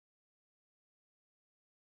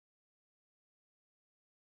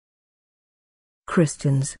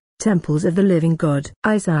Christians, temples of the living God.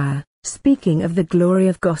 Isaiah, speaking of the glory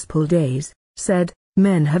of gospel days, said,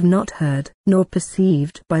 Men have not heard, nor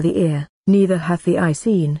perceived by the ear, neither hath the eye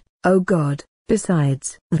seen, O God,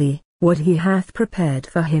 besides thee, what he hath prepared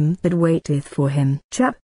for him that waiteth for him.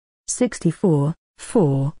 Chap. 64,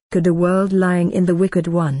 4. Could a world lying in the wicked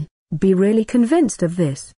one be really convinced of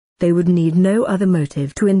this, they would need no other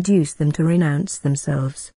motive to induce them to renounce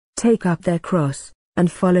themselves, take up their cross,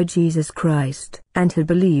 and follow Jesus Christ. And to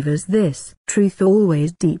believers this truth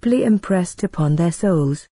always deeply impressed upon their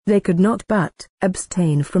souls, they could not but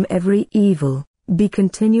abstain from every evil, be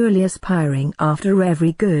continually aspiring after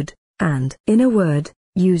every good, and, in a word,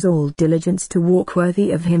 use all diligence to walk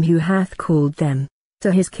worthy of him who hath called them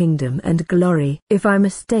to his kingdom and glory. If I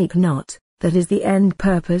mistake not, that is the end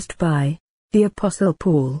purposed by the Apostle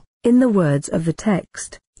Paul, in the words of the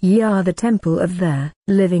text, Ye are the temple of the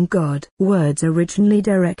living God. Words originally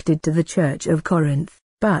directed to the church of Corinth,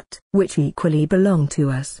 but which equally belong to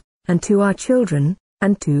us, and to our children,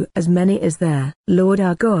 and to as many as their Lord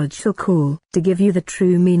our God shall call. To give you the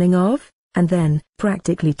true meaning of, and then,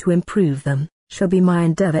 practically to improve them, shall be my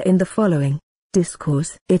endeavor in the following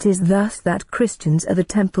discourse. It is thus that Christians are the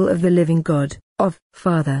temple of the living God, of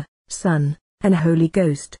Father, Son, and Holy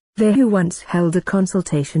Ghost. They who once held a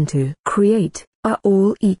consultation to create, are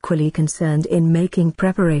all equally concerned in making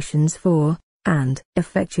preparations for, and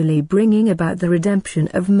effectually bringing about the redemption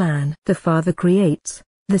of man. The Father creates,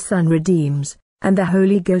 the Son redeems, and the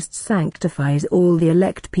Holy Ghost sanctifies all the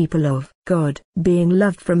elect people of God. Being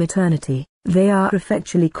loved from eternity, they are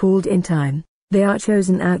effectually called in time, they are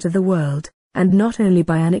chosen out of the world, and not only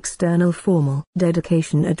by an external formal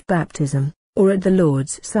dedication at baptism, or at the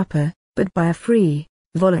Lord's Supper, but by a free,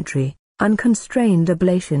 voluntary, unconstrained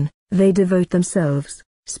oblation, they devote themselves,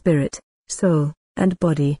 spirit, soul, and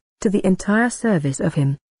body, to the entire service of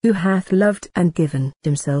him who hath loved and given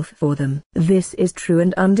himself for them. This is true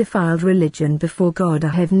and undefiled religion before God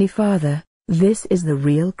our Heavenly Father. This is the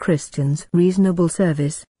real Christian's reasonable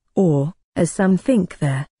service, or, as some think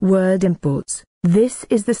their word imports, this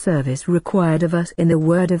is the service required of us in the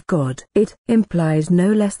Word of God. It implies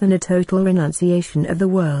no less than a total renunciation of the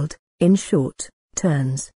world, in short,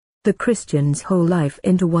 turns the Christian's whole life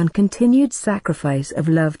into one continued sacrifice of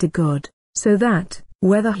love to God, so that,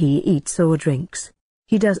 whether he eats or drinks,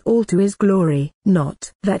 he does all to his glory.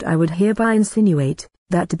 Not that I would hereby insinuate,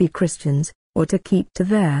 that to be Christians, or to keep to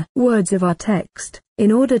their words of our text,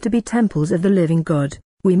 in order to be temples of the living God,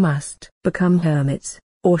 we must become hermits,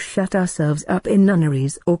 or shut ourselves up in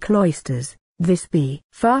nunneries or cloisters. This be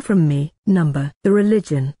far from me. The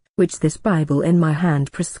religion, which this Bible in my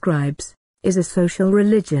hand prescribes, is a social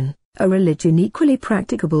religion, a religion equally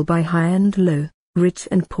practicable by high and low, rich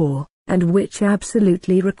and poor, and which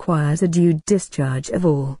absolutely requires a due discharge of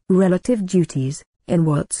all relative duties, in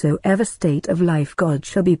whatsoever state of life God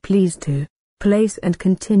shall be pleased to place and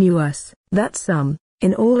continue us. That some,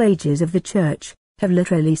 in all ages of the Church, have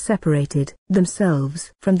literally separated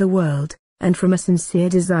themselves from the world, and from a sincere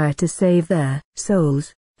desire to save their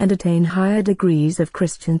souls, and attain higher degrees of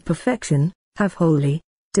Christian perfection, have wholly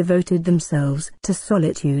devoted themselves to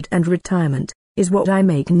solitude and retirement, is what I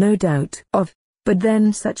make no doubt of. But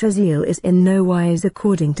then such a zeal is in no wise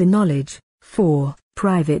according to knowledge, for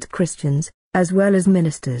private Christians, as well as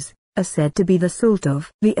ministers, are said to be the salt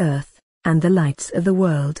of the earth, and the lights of the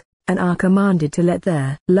world, and are commanded to let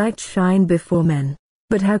their light shine before men.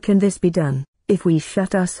 But how can this be done, if we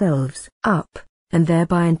shut ourselves up, and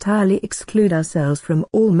thereby entirely exclude ourselves from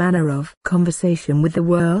all manner of conversation with the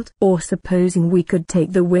world? Or supposing we could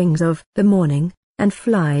take the wings of the morning, and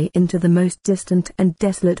fly into the most distant and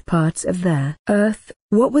desolate parts of the earth,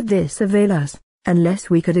 what would this avail us, unless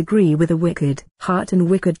we could agree with a wicked heart and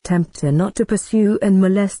wicked tempter not to pursue and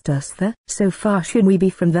molest us there? So far should we be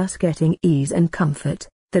from thus getting ease and comfort,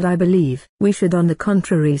 that I believe we should on the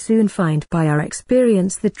contrary soon find by our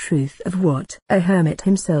experience the truth of what a hermit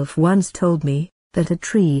himself once told me, that a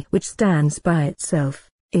tree which stands by itself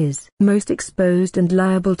is most exposed and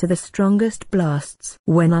liable to the strongest blasts.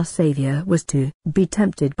 When our Saviour was to be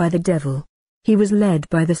tempted by the devil, he was led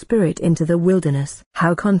by the Spirit into the wilderness.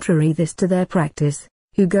 How contrary this to their practice,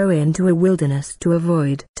 who go into a wilderness to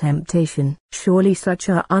avoid temptation. Surely such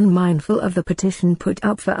are unmindful of the petition put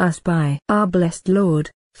up for us by our blessed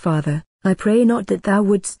Lord. Father, I pray not that thou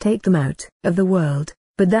wouldst take them out of the world,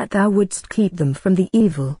 but that thou wouldst keep them from the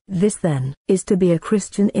evil. This then is to be a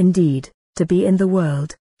Christian indeed, to be in the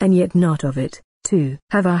world, and yet not of it, to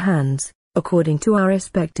have our hands, according to our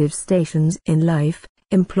respective stations in life,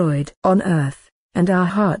 employed on earth, and our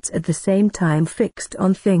hearts at the same time fixed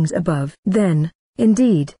on things above. Then,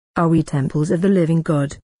 indeed, are we temples of the living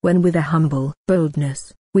God, when with a humble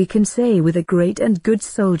boldness, we can say with a great and good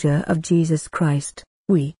soldier of Jesus Christ,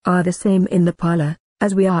 we are the same in the parlor,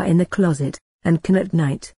 as we are in the closet, and can at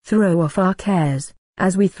night throw off our cares,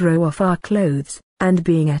 as we throw off our clothes, and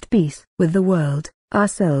being at peace with the world,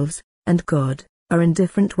 ourselves, and God, are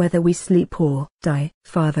indifferent whether we sleep or die.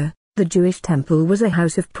 Father, the Jewish temple was a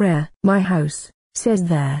house of prayer. My house, says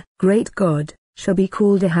there, great God, shall be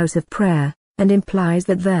called a house of prayer, and implies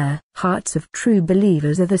that their hearts of true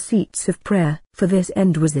believers are the seats of prayer. For this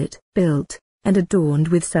end was it built, and adorned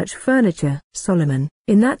with such furniture. Solomon,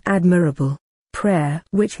 in that admirable prayer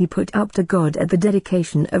which he put up to God at the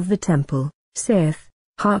dedication of the temple, saith,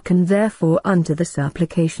 Hearken therefore unto the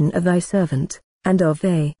supplication of thy servant, and of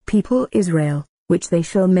thy people Israel, which they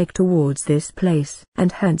shall make towards this place.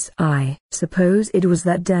 And hence I suppose it was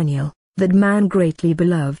that Daniel, that man greatly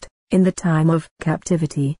beloved, in the time of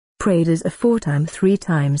captivity, prayed as aforetime 3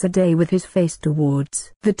 times a day with his face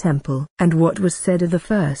towards the temple. And what was said of the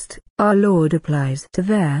first, our Lord applies to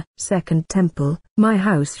their second temple, My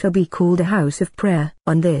house shall be called a house of prayer.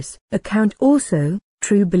 On this account also,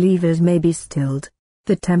 true believers may be stilled,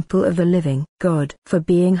 the temple of the living God. For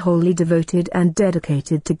being wholly devoted and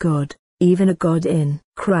dedicated to God, even a God in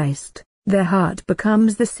Christ, their heart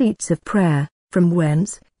becomes the seats of prayer, from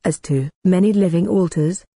whence, as to many living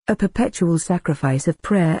altars, a perpetual sacrifice of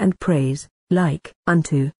prayer and praise, like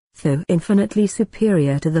unto, though infinitely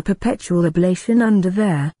superior to the perpetual oblation under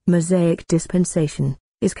their Mosaic dispensation,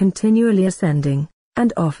 is continually ascending,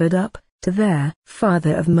 and offered up, to their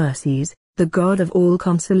Father of mercies, the God of all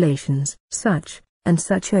consolations. Such, and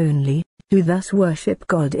such only, who thus worship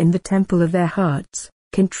God in the temple of their hearts,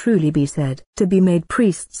 can truly be said to be made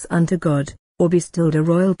priests unto God, or be stilled a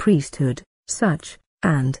royal priesthood. Such,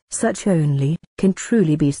 and such only, can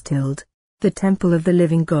truly be stilled the temple of the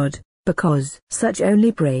living God, because such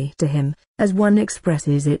only pray to him, as one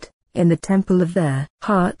expresses it, in the temple of their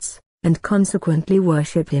hearts, and consequently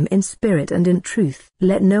worship him in spirit and in truth.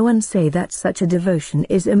 Let no one say that such a devotion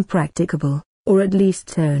is impracticable, or at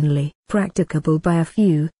least only practicable by a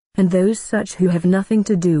few, and those such who have nothing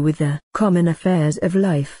to do with the common affairs of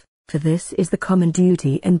life, for this is the common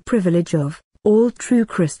duty and privilege of all true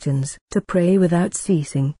Christians, to pray without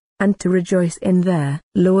ceasing, and to rejoice in their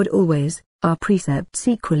Lord always, are precepts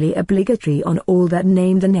equally obligatory on all that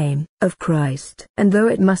name the name of Christ. And though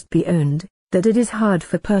it must be owned, that it is hard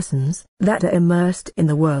for persons that are immersed in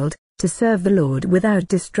the world, to serve the Lord without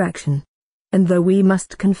distraction, and though we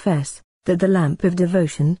must confess, that the lamp of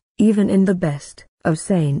devotion, even in the best of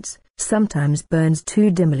saints, sometimes burns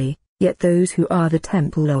too dimly, yet those who are the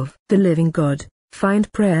temple of the living God,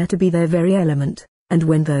 find prayer to be their very element, and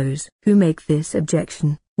when those who make this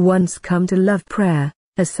objection, once come to love prayer,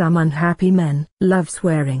 as some unhappy men love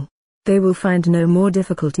swearing, they will find no more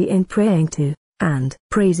difficulty in praying to, and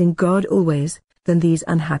praising God always, than these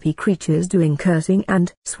unhappy creatures doing cursing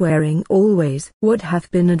and swearing always. What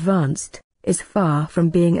hath been advanced, is far from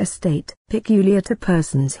being a state peculiar to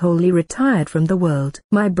persons wholly retired from the world.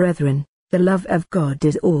 My brethren, the love of God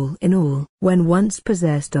is all in all. When once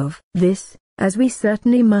possessed of this, as we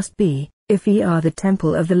certainly must be, if we are the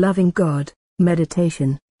temple of the loving God,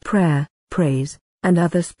 meditation, prayer, praise, and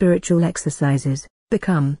other spiritual exercises,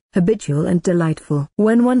 become habitual and delightful.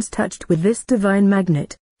 When once touched with this divine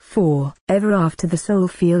magnet, for ever after the soul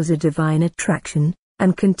feels a divine attraction,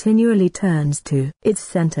 and continually turns to its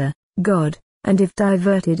center, God, and if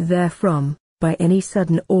diverted therefrom, by any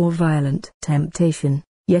sudden or violent temptation,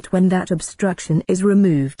 yet when that obstruction is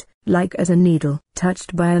removed, like as a needle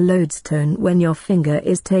touched by a lodestone when your finger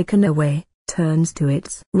is taken away, turns to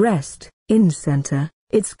its rest, in center,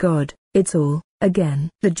 its God, its all, again.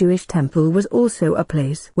 The Jewish temple was also a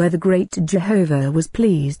place where the great Jehovah was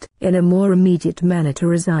pleased in a more immediate manner to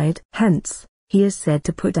reside. Hence, he is said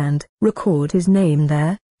to put and record his name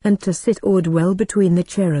there, and to sit or dwell between the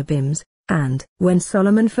cherubims, and, when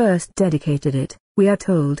Solomon first dedicated it, we are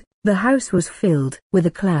told, the house was filled with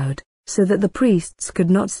a cloud, so that the priests could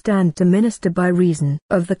not stand to minister by reason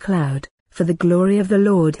of the cloud, for the glory of the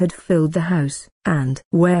Lord had filled the house. And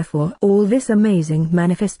wherefore all this amazing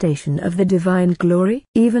manifestation of the divine glory?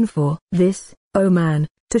 Even for this, O man,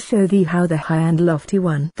 to show thee how the high and lofty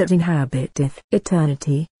one that inhabiteth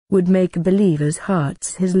eternity, would make believers'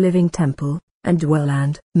 hearts his living temple, and dwell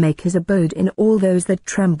and make his abode in all those that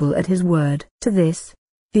tremble at his word. To this,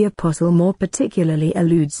 the apostle more particularly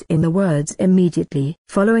alludes in the words immediately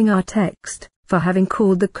following our text, for having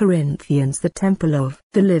called the Corinthians the temple of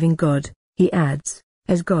the living God, he adds,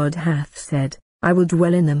 as God hath said, I will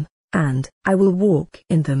dwell in them, and I will walk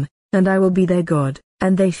in them, and I will be their God,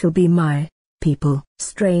 and they shall be my people.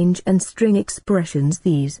 Strange and strong expressions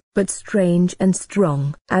these, but strange and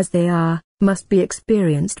strong as they are, must be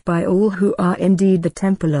experienced by all who are indeed the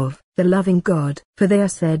temple of the loving God. For they are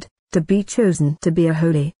said to be chosen to be a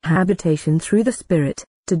holy habitation through the Spirit,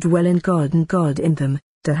 to dwell in God and God in them,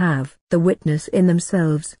 to have the witness in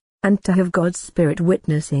themselves, and to have God's Spirit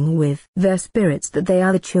witnessing with their spirits that they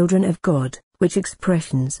are the children of God, which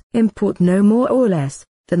expressions import no more or less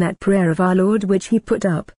than that prayer of our Lord which he put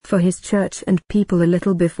up for his church and people a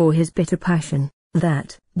little before his bitter passion,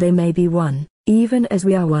 that they may be one, even as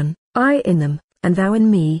we are one, I in them, and thou in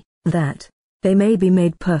me, that they may be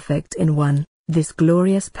made perfect in one. This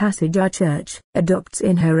glorious passage our church adopts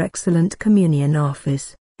in her excellent communion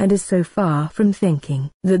office, and is so far from thinking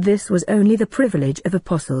that this was only the privilege of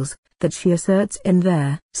apostles, that she asserts in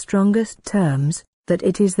their strongest terms, that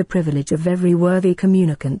it is the privilege of every worthy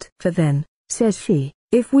communicant. For then, says she,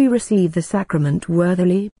 if we receive the sacrament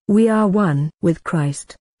worthily, we are one with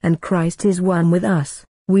Christ, and Christ is one with us,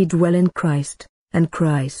 we dwell in Christ, and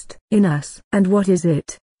Christ in us. And what is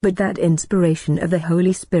it, but that inspiration of the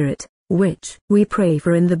Holy Spirit, which we pray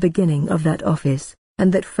for in the beginning of that office,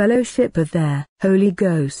 and that fellowship of their Holy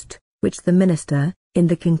Ghost, which the minister, in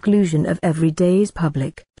the conclusion of every day's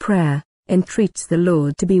public prayer, entreats the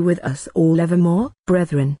Lord to be with us all evermore?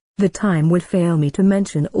 Brethren, the time would fail me to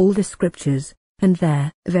mention all the Scriptures, and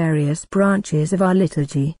their various branches of our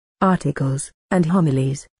liturgy, articles, and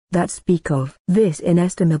homilies, that speak of this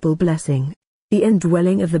inestimable blessing, the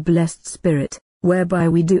indwelling of the blessed Spirit, whereby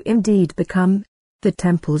we do indeed become the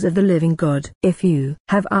temples of the living God. If you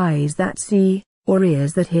have eyes that see, or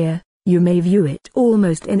ears that hear, you may view it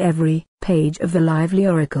almost in every page of the lively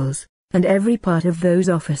oracles, and every part of those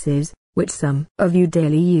offices, which some of you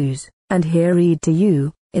daily use, and hear read to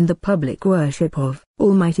you, in the public worship of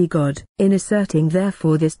Almighty God. In asserting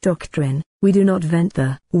therefore this doctrine, we do not vent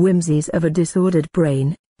the whimsies of a disordered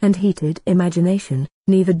brain, and heated imagination,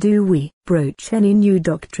 neither do we broach any new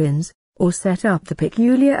doctrines, or set up the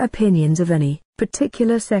peculiar opinions of any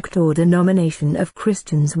particular sect or denomination of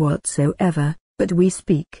Christians whatsoever, but we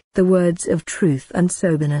speak the words of truth and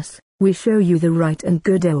soberness. We show you the right and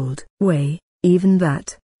good old way, even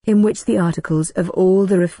that, in which the articles of all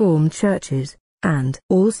the Reformed churches, and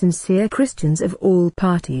all sincere Christians of all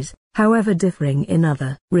parties, however differing in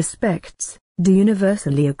other respects, do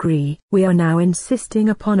universally agree. We are now insisting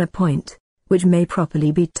upon a point, which may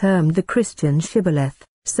properly be termed the Christian shibboleth,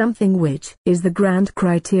 something which is the grand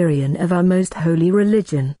criterion of our most holy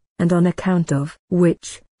religion, and on account of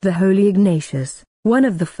which, the holy Ignatius, one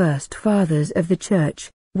of the first fathers of the Church,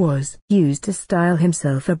 was used to style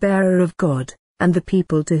himself a bearer of God, and the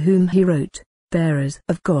people to whom he wrote, bearers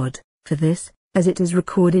of God. For this, as it is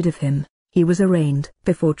recorded of him, he was arraigned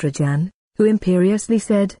before Trajan, who imperiously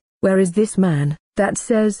said, where is this man that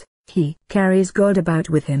says, he carries God about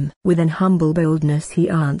with him? With an humble boldness he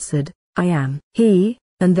answered, I am he,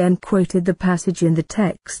 and then quoted the passage in the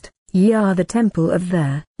text, ye are the temple of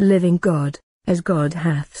their living God, as God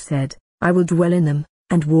hath said, I will dwell in them,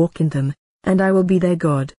 and walk in them, and I will be their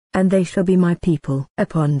God, and they shall be my people.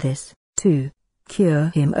 Upon this, to cure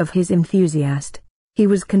him of his enthusiast, he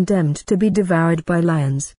was condemned to be devoured by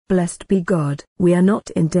lions. Blessed be God. We are not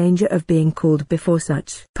in danger of being called before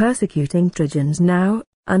such persecuting Trojans now,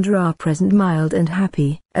 under our present mild and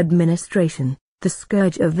happy administration. The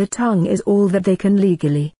scourge of the tongue is all that they can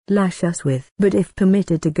legally lash us with. But if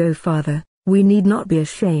permitted to go farther, we need not be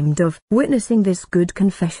ashamed of witnessing this good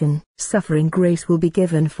confession. Suffering grace will be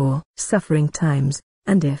given for suffering times,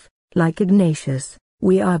 and if, like Ignatius,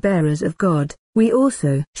 we are bearers of God, we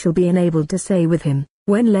also shall be enabled to say with him,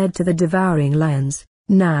 when led to the devouring lions,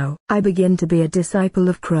 now I begin to be a disciple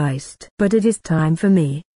of Christ. But it is time for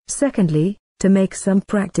me, secondly, to make some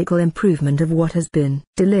practical improvement of what has been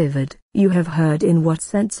delivered. You have heard in what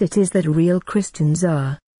sense it is that real Christians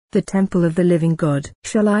are the temple of the living God.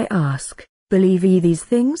 Shall I ask, believe ye these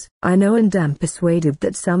things? I know and am persuaded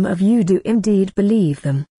that some of you do indeed believe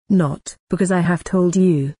them, not because I have told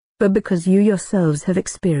you, but because you yourselves have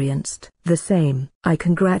experienced the same. I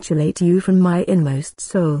congratulate you from my inmost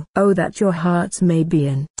soul. Oh, that your hearts may be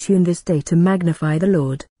in tune this day to magnify the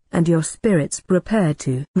Lord, and your spirits prepared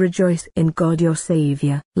to rejoice in God your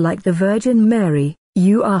Savior. Like the Virgin Mary,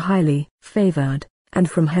 you are highly favored, and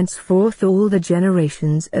from henceforth all the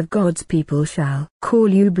generations of God's people shall call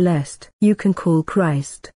you blessed. You can call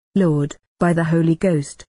Christ Lord by the Holy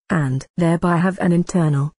Ghost, and thereby have an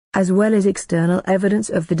internal, as well as external evidence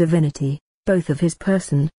of the divinity, both of his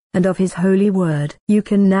person, and of his holy word. You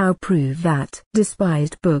can now prove that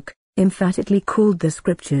despised book, emphatically called the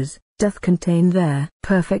Scriptures, doth contain their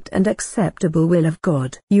perfect and acceptable will of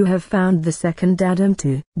God. You have found the second Adam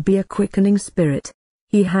to be a quickening spirit.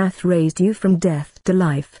 He hath raised you from death to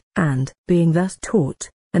life, and, being thus taught,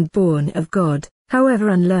 and born of God, however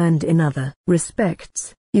unlearned in other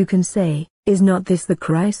respects, you can say, is not this the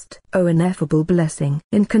Christ? O ineffable blessing,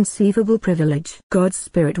 inconceivable privilege! God's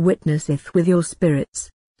Spirit witnesseth with your spirits,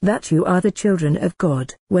 that you are the children of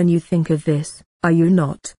God. When you think of this, are you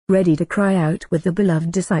not ready to cry out with the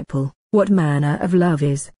beloved disciple, what manner of love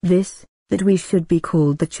is this, that we should be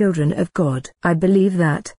called the children of God? I believe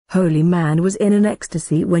that holy man was in an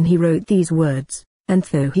ecstasy when he wrote these words, and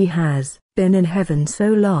though he has been in heaven so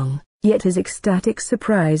long, yet his ecstatic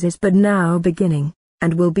surprise is but now beginning,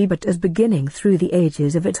 and will be but as beginning through the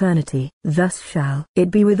ages of eternity. Thus shall it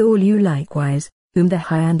be with all you likewise, whom the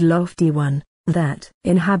high and lofty One, that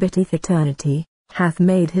inhabiteth eternity, hath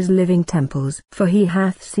made his living temples. For he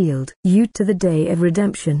hath sealed you to the day of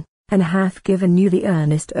redemption, and hath given you the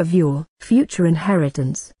earnest of your future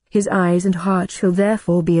inheritance. His eyes and heart shall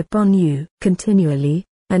therefore be upon you continually,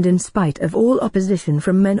 and in spite of all opposition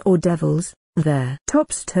from men or devils, the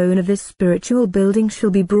top stone of this spiritual building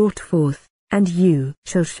shall be brought forth, and you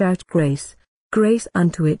shall shout grace, grace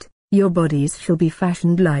unto it. Your bodies shall be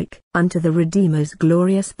fashioned like unto the Redeemer's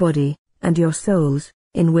glorious body, and your souls,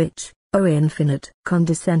 in which, O infinite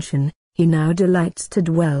condescension, he now delights to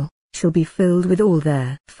dwell, shall be filled with all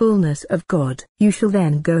their fullness of God. You shall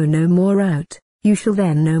then go no more out, you shall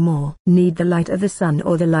then no more need the light of the sun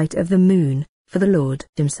or the light of the moon, for the Lord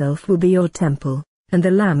himself will be your temple, and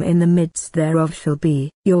the Lamb in the midst thereof shall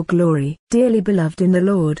be your glory. Dearly beloved in the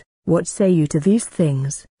Lord, what say you to these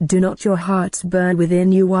things? Do not your hearts burn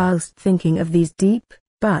within you whilst thinking of these deep,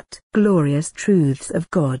 but glorious truths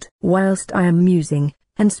of God? Whilst I am musing,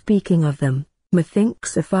 and speaking of them,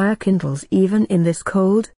 methinks a fire kindles even in this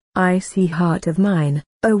cold, icy heart of mine.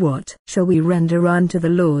 O what shall we render unto the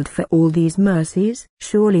Lord for all these mercies?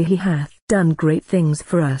 Surely he hath done great things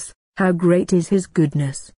for us. How great is his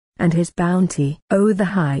goodness, and his bounty! O the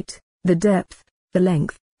height, the depth, the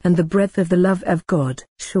length, and the breadth of the love of God!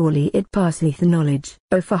 Surely it passeth knowledge.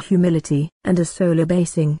 O for humility, and a soul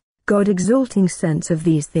abasing, God-exalting sense of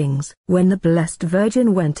these things! When the Blessed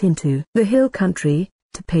Virgin went into the hill country,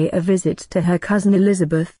 to pay a visit to her cousin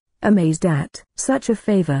Elizabeth, amazed at such a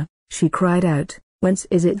favor, she cried out, Whence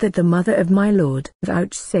is it that the mother of my Lord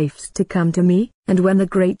vouchsafes to come to me? And when the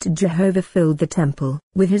great Jehovah filled the temple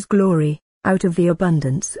with his glory, out of the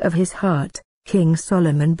abundance of his heart, King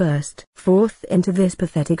Solomon burst forth into this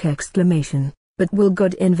pathetic exclamation, But will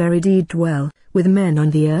God in very deed dwell with men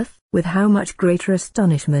on the earth? With how much greater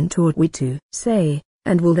astonishment ought we to say,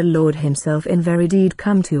 And will the Lord himself in very deed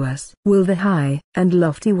come to us? Will the high and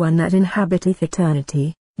lofty One that inhabiteth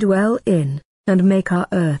eternity dwell in, and make our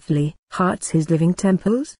earthly hearts his living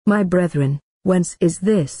temples? My brethren, whence is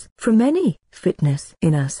this? From any fitness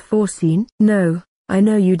in us foreseen? No, I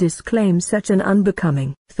know you disclaim such an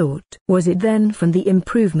unbecoming thought. Was it then from the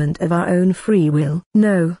improvement of our own free will?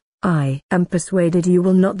 No, I am persuaded you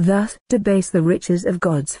will not thus debase the riches of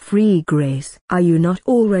God's free grace. Are you not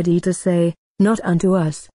all ready to say, Not unto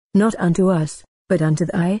us, but unto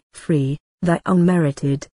thy free, thy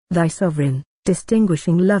unmerited, thy sovereign,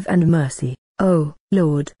 distinguishing love and mercy, O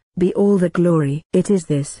Lord, be all the glory. It is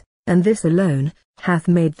this, and this alone, hath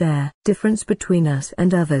made their difference between us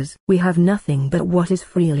and others. We have nothing but what is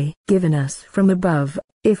freely given us from above.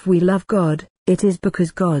 If we love God, it is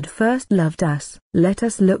because God first loved us. Let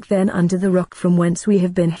us look then unto the rock from whence we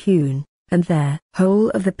have been hewn, and there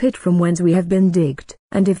hole of the pit from whence we have been digged.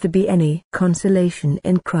 And if there be any consolation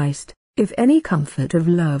in Christ, if any comfort of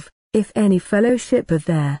love, if any fellowship of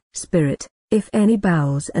their Spirit, if any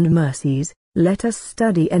bowels and mercies, let us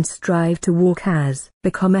study and strive to walk as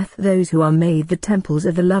becometh those who are made the temples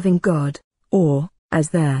of the loving God, or, as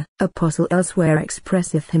their apostle elsewhere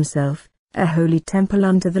expresseth himself, a holy temple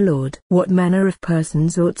unto the Lord. What manner of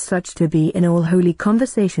persons ought such to be in all holy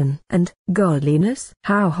conversation and godliness?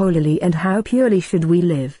 How holily and how purely should we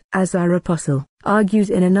live? As our apostle argues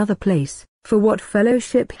in another place, For what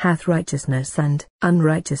fellowship hath righteousness and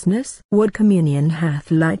unrighteousness? What communion hath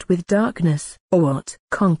light with darkness? Or what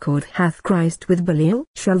concord hath Christ with Belial?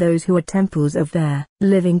 Shall those who are temples of their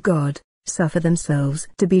living God suffer themselves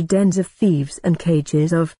to be dens of thieves and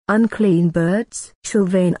cages of unclean birds? Shall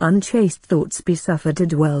vain unchaste thoughts be suffered to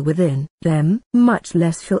dwell within them? Much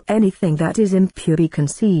less shall anything that is impure be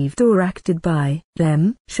conceived or acted by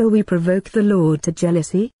them. Shall we provoke the Lord to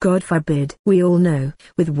jealousy? God forbid. We all know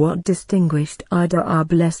with what distinguished ardor our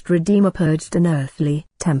blessed Redeemer purged an earthly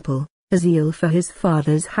temple, a zeal for his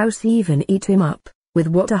Father's house even eat him up. With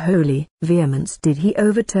what a holy vehemence did he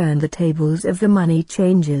overturn the tables of the money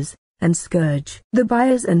changers, and scourge the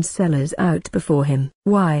buyers and sellers out before him.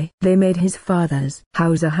 Why? They made his father's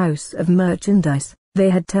house a house of merchandise. They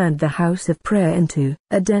had turned the house of prayer into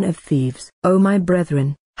a den of thieves. O my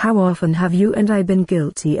brethren, how often have you and I been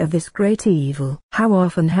guilty of this great evil? How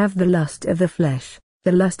often have the lust of the flesh,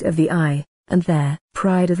 the lust of the eye, and their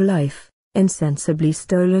pride of life, insensibly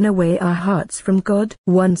stolen away our hearts from God?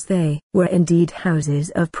 Once they were indeed houses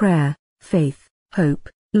of prayer, faith, hope,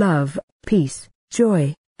 love, peace,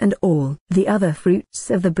 joy, and all the other fruits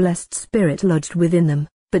of the blessed Spirit lodged within them,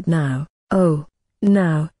 but now,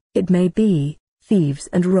 now, it may be, thieves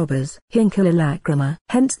and robbers. Hinkle-lacrima.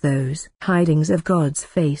 Hence those hidings of God's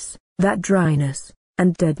face, that dryness,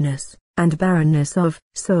 and deadness, and barrenness of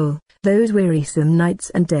soul, those wearisome nights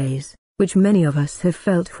and days, which many of us have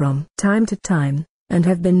felt from time to time, and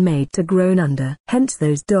have been made to groan under. Hence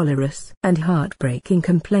those dolorous and heartbreaking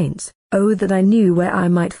complaints, oh that I knew where I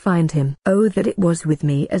might find him. Oh that it was with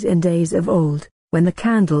me as in days of old, when the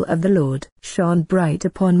candle of the Lord shone bright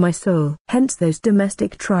upon my soul. Hence those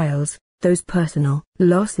domestic trials, those personal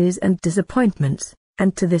losses and disappointments,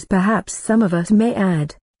 and to this perhaps some of us may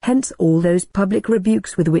add, hence all those public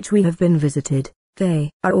rebukes with which we have been visited.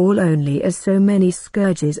 They are all only as so many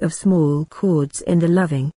scourges of small cords in the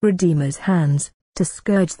loving Redeemer's hands, to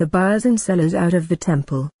scourge the buyers and sellers out of the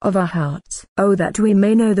temple of our hearts. Oh that we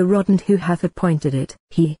may know the rod and who hath appointed it.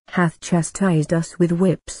 He hath chastised us with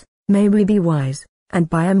whips. May we be wise, and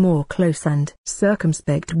by a more close and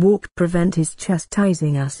circumspect walk prevent his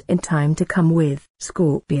chastising us in time to come with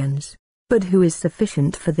scorpions. But who is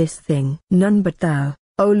sufficient for this thing? None but thou,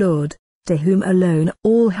 O Lord, to whom alone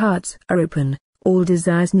all hearts are open, all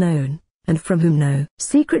desires known, and from whom no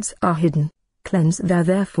secrets are hidden. Cleanse thou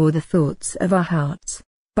therefore the thoughts of our hearts,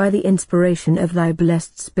 by the inspiration of thy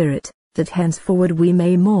blessed Spirit, that henceforward we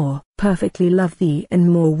may more perfectly love thee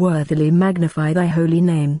and more worthily magnify thy holy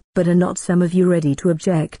name. But are not some of you ready to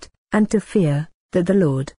object, and to fear, that the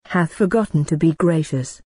Lord hath forgotten to be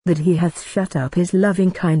gracious, that he hath shut up his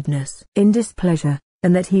loving kindness in displeasure,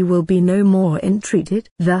 and that he will be no more entreated?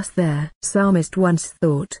 Thus their psalmist once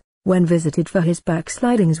thought, when visited for his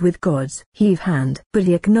backslidings with God's heave-hand. But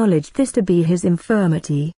he acknowledged this to be his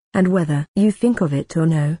infirmity, and whether you think of it or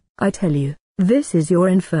no, I tell you, this is your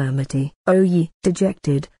infirmity. O ye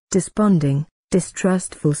dejected, desponding,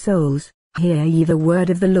 distrustful souls, hear ye the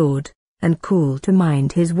word of the Lord, and call to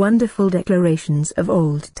mind his wonderful declarations of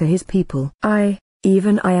old to his people.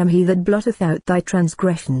 Even I am he that blotteth out thy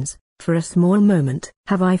transgressions. For a small moment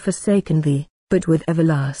have I forsaken thee, but with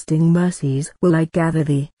everlasting mercies will I gather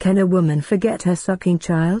thee. Can a woman forget her sucking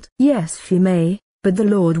child? Yes, she may, but the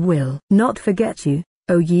Lord will not forget you,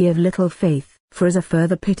 O ye of little faith. For as a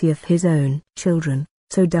father pitieth his own children,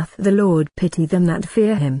 so doth the Lord pity them that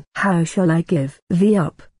fear him. How shall I give thee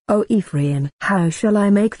up, O Ephraim? How shall I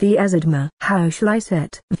make thee as Admah? How shall I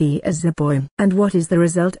set thee as Zeboim? And what is the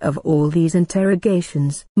result of all these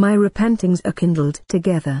interrogations? My repentings are kindled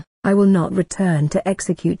together. I will not return to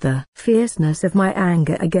execute the fierceness of my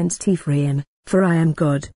anger against Ephraim, for I am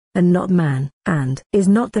God, and not man. And is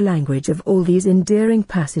not the language of all these endearing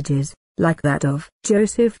passages like that of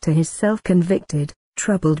Joseph to his self-convicted,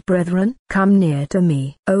 troubled brethren? Come near to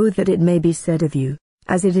me. Oh that it may be said of you,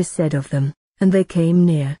 as it is said of them, and they came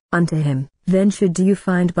near unto him. Then should you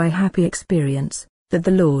find by happy experience, that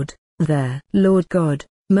the Lord, their Lord God,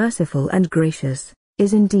 merciful and gracious,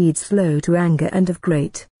 is indeed slow to anger and of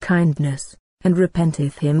great kindness, and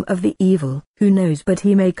repenteth him of the evil. Who knows but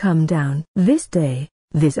he may come down this day,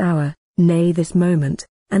 this hour, nay this moment,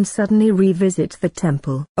 and suddenly revisit the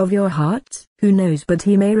temple of your hearts? Who knows but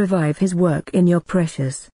he may revive his work in your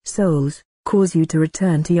precious souls, cause you to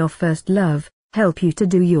return to your first love, help you to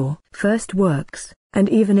do your first works, and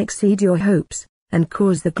even exceed your hopes, and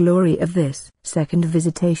cause the glory of this second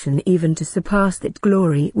visitation even to surpass that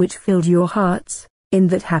glory which filled your hearts, in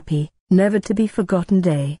that happy, never to be forgotten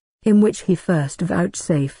day, in which he first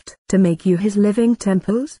vouchsafed to make you his living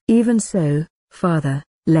temples? Even so, Father,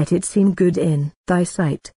 let it seem good in thy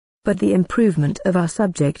sight. But the improvement of our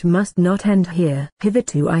subject must not end here.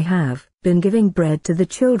 Hitherto I have been giving bread to the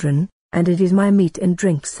children, and it is my meat and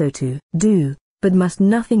drink so to do. But must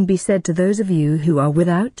nothing be said to those of you who are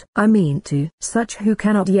without? I mean to such who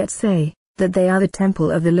cannot yet say that they are the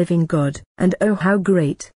temple of the living God. And oh how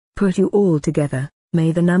great, put you all together,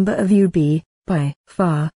 may the number of you be, by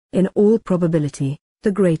far, in all probability,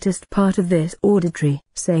 the greatest part of this auditory.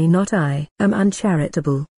 Say not I am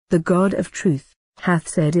uncharitable. The God of truth hath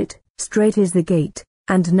said it. Strait is the gate,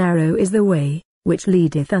 and narrow is the way, which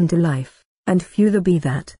leadeth unto life, and few there be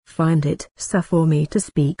that find it. Suffer me to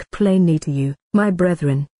speak plainly to you, my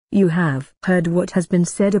brethren. You have heard what has been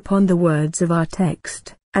said upon the words of our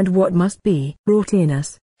text. and what must be wrought in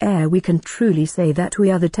us, ere we can truly say that we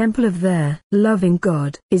are the temple of their loving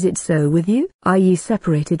God. Is it so with you? Are ye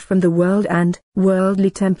separated from the world and worldly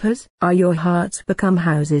tempers? Are your hearts become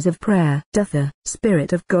houses of prayer? Doth the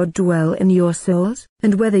Spirit of God dwell in your souls?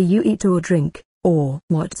 And whether you eat or drink, or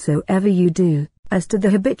whatsoever you do, as to the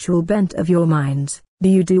habitual bent of your minds, do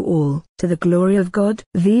you do all to the glory of God?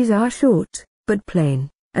 These are short, but plain,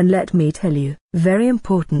 and let me tell you, very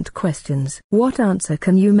important questions. What answer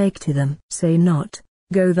can you make to them? Say not,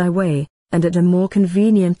 "Go thy way, and at a more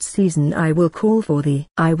convenient season I will call for thee."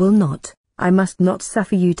 I will not, I must not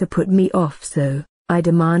suffer you to put me off so. I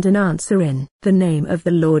demand an answer in the name of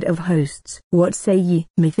the Lord of hosts. What say ye?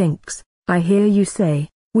 Methinks, I hear you say,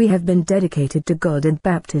 we have been dedicated to God in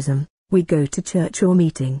baptism, we go to church or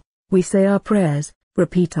meeting, we say our prayers,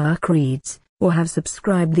 repeat our creeds, or have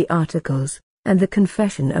subscribed the articles, and the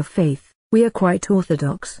confession of faith. We are quite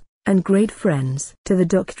orthodox, and great friends to the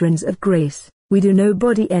doctrines of grace. We do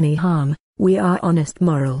nobody any harm, we are honest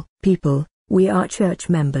moral people, we are church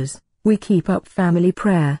members, we keep up family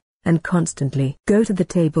prayer, and constantly go to the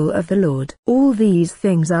table of the Lord. All these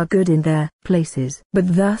things are good in their places.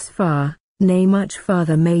 But thus far, nay much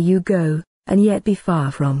farther may you go, and yet be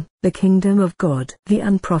far from the kingdom of God. The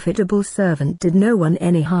unprofitable servant did no one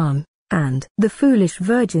any harm, and the foolish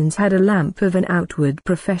virgins had a lamp of an outward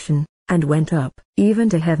profession, and went up even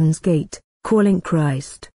to heaven's gate, calling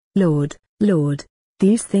Christ, Lord, Lord.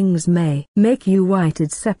 These things may make you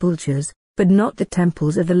whited sepulchres, but not the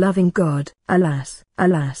temples of the loving God. Alas,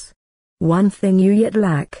 alas! One thing you yet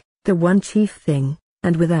lack, the one chief thing,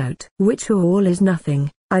 and without which all is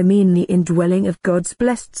nothing, I mean the indwelling of God's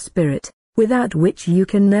blessed Spirit, without which you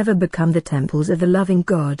can never become the temples of the loving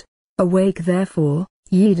God. Awake therefore,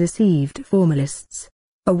 ye deceived formalists.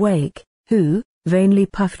 Awake, who, vainly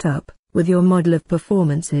puffed up with your model of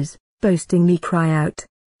performances, boastingly cry out,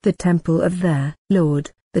 the temple of their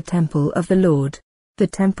Lord, the temple of the Lord, the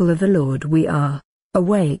temple of the Lord we are.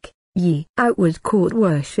 Awake, ye outward court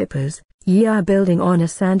worshippers, ye are building on a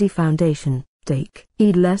sandy foundation. Take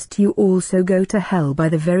heed lest you also go to hell by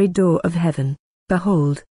the very door of heaven.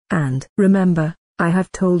 Behold, and remember, I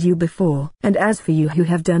have told you before. And as for you who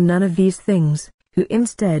have done none of these things, who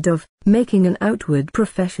instead of making an outward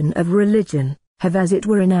profession of religion, have as it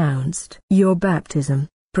were announced your baptism,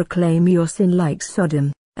 proclaim your sin like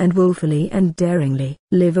Sodom, and willfully and daringly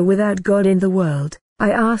live without God in the world,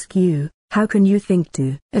 I ask you, how can you think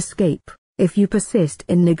to escape, if you persist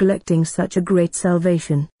in neglecting such a great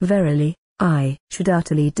salvation? Verily, I should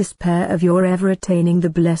utterly despair of your ever attaining the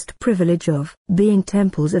blessed privilege of being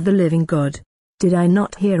temples of the living God. Did I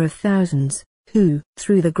not hear of thousands, who,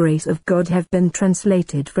 through the grace of God have been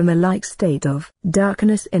translated from a like state of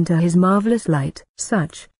darkness into his marvelous light?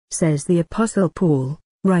 Such, says the Apostle Paul,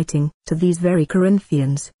 writing to these very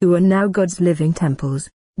Corinthians who are now God's living temples,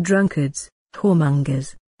 drunkards,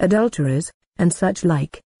 whoremongers, adulterers, and such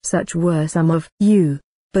like, such were some of you.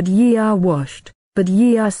 But ye are washed, but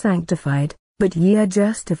ye are sanctified, but ye are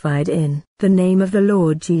justified in the name of the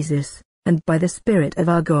Lord Jesus, and by the Spirit of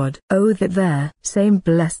our God. Oh, that their same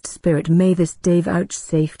blessed Spirit may this day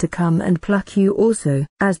vouchsafe to come and pluck you also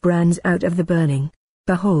as brands out of the burning.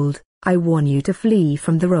 Behold, I warn you to flee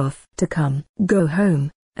from the wrath to come. Go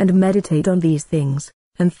home, and meditate on these things,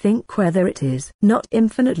 and think whether it is not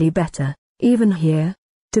infinitely better, even here,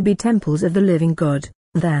 to be temples of the living God,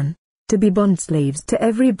 than to be bondslaves to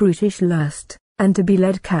every brutish lust, and to be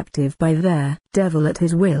led captive by their devil at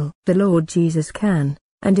his will. The Lord Jesus can,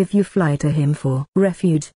 and if you fly to him for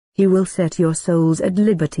refuge, he will set your souls at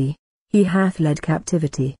liberty. He hath led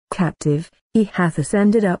captivity captive, he hath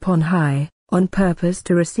ascended up on high, on purpose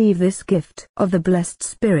to receive this gift of the blessed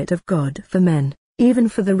Spirit of God for men, even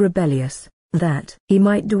for the rebellious, that he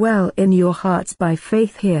might dwell in your hearts by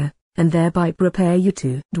faith here, and thereby prepare you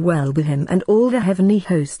to dwell with him and all the heavenly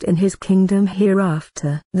host in his kingdom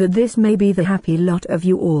hereafter. That this may be the happy lot of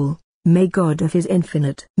you all, may God of his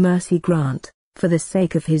infinite mercy grant, for the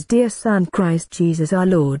sake of his dear Son Christ Jesus our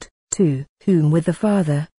Lord, to whom with the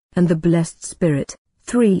Father, and the blessed Spirit,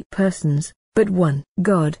 three persons, but one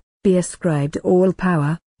God, be ascribed all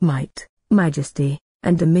power, might, majesty,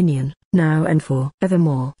 and dominion, now and for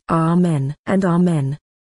evermore. Amen and Amen.